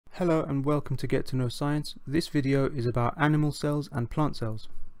Hello and welcome to Get to Know Science. This video is about animal cells and plant cells.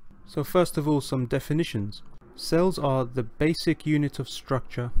 So first of all, some definitions. Cells are the basic unit of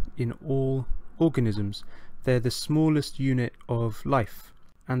structure in all organisms. They're the smallest unit of life,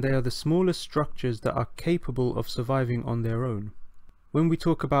 and they are the smallest structures that are capable of surviving on their own. When we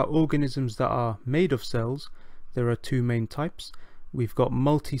talk about organisms that are made of cells, there are two main types. We've got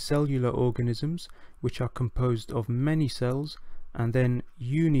multicellular organisms, which are composed of many cells, and then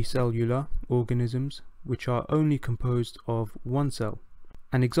unicellular organisms, which are only composed of one cell.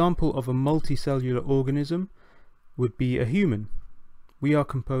 An example of a multicellular organism would be a human. We are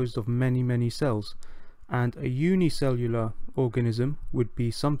composed of many cells, and a unicellular organism would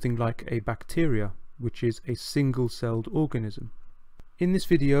be something like a bacteria, which is a single-celled organism. In this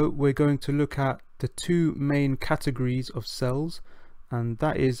video, we're going to look at the two main categories of cells, and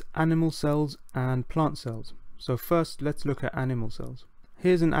that is animal cells and plant cells. So first, let's look at animal cells.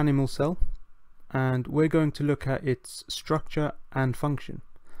 Here's an animal cell, and we're going to look at its structure and function.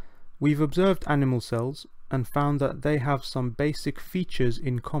 We've observed animal cells and found that they have some basic features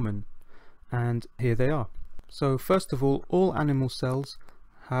in common, and here they are. So first of all animal cells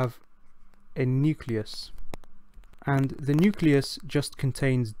have a nucleus, and the nucleus just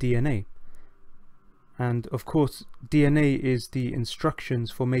contains DNA. And of course, DNA is the instructions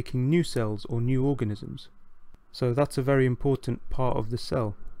for making new cells or new organisms. So that's a very important part of the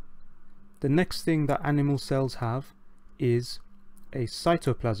cell. The next thing that animal cells have is a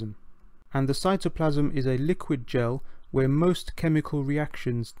cytoplasm. And the cytoplasm is a liquid gel where most chemical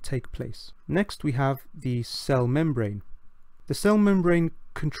reactions take place. Next we have the cell membrane. The cell membrane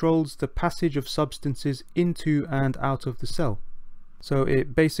controls the passage of substances into and out of the cell. So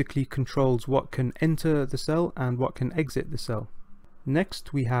it basically controls what can enter the cell and what can exit the cell.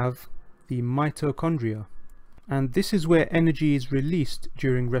 Next we have the mitochondria. And this is where energy is released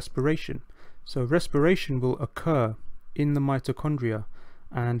during respiration. So respiration will occur in the mitochondria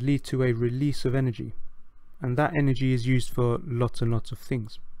and lead to a release of energy. And that energy is used for lots and lots of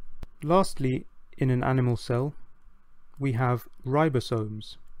things. Lastly, in an animal cell, we have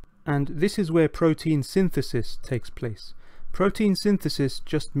ribosomes. And this is where protein synthesis takes place. Protein synthesis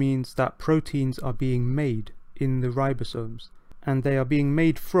just means that proteins are being made in the ribosomes, and they are being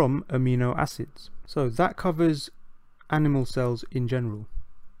made from amino acids. So that covers animal cells in general.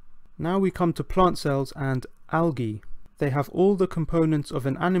 Now we come to plant cells and algae. They have all the components of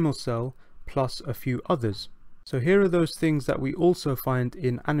an animal cell plus a few others. So here are those things that we also find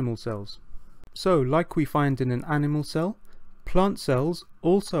in animal cells. So like we find in an animal cell, plant cells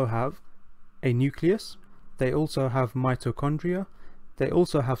also have a nucleus, they also have mitochondria, they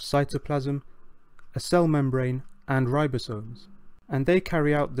also have cytoplasm, a cell membrane, and ribosomes. And they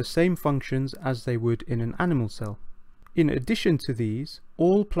carry out the same functions as they would in an animal cell. In addition to these,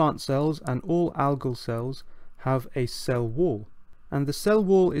 all plant cells and all algal cells have a cell wall. And the cell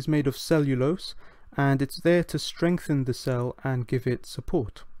wall is made of cellulose, and it's there to strengthen the cell and give it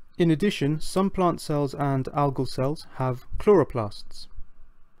support. In addition, some plant cells and algal cells have chloroplasts.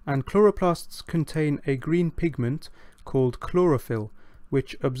 And chloroplasts contain a green pigment called chlorophyll,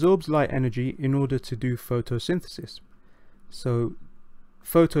 which absorbs light energy in order to do photosynthesis. So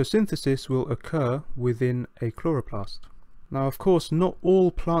photosynthesis will occur within a chloroplast. Now of course not all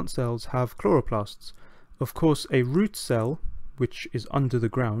plant cells have chloroplasts. Of course a root cell, which is under the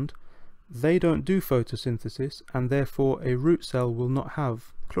ground, they don't do photosynthesis, and therefore a root cell will not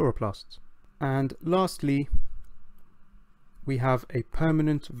have chloroplasts. And lastly, we have a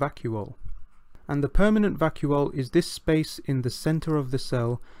permanent vacuole. And the permanent vacuole is this space in the center of the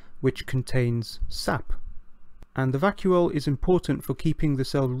cell which contains sap. And the vacuole is important for keeping the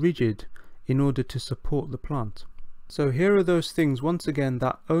cell rigid in order to support the plant. So here are those things once again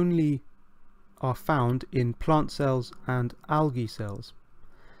that only are found in plant cells and algae cells.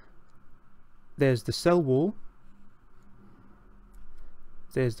 There's the cell wall,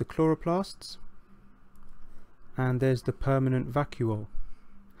 there's the chloroplasts, and there's the permanent vacuole.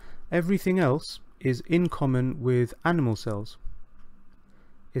 Everything else is in common with animal cells.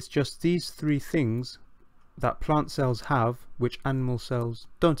 It's just these three things that plant cells have which animal cells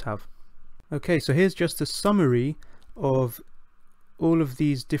don't have. Okay, so here's just a summary of all of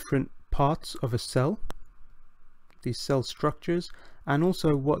these different parts of a cell, these cell structures, and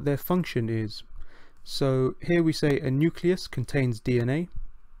also what their function is. So here we say a nucleus contains DNA,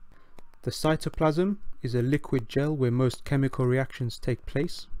 the cytoplasm is a liquid gel where most chemical reactions take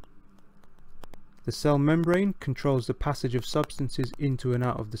place, the cell membrane controls the passage of substances into and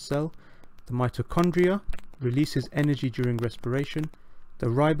out of the cell, the mitochondria releases energy during respiration, the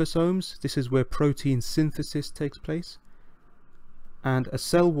ribosomes, this is where protein synthesis takes place, And a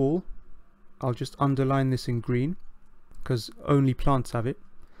cell wall, I'll just underline this in green because only plants have it.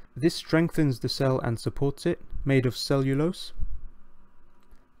 This strengthens the cell and supports it, made of cellulose.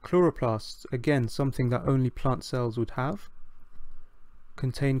 Chloroplasts, again something that only plant cells would have,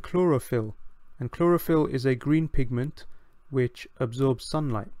 contain chlorophyll, and chlorophyll is a green pigment which absorbs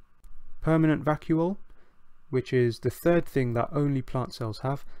sunlight. Permanent vacuole, which is the third thing that only plant cells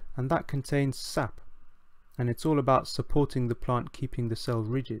have, and that contains sap, and it's all about supporting the plant, keeping the cell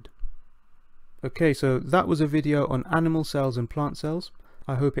rigid. Okay, so that was a video on animal cells and plant cells.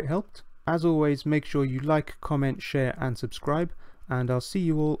 I hope it helped. As always, make sure you like, comment, share and subscribe, and I'll see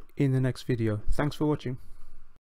you all in the next video. Thanks for watching.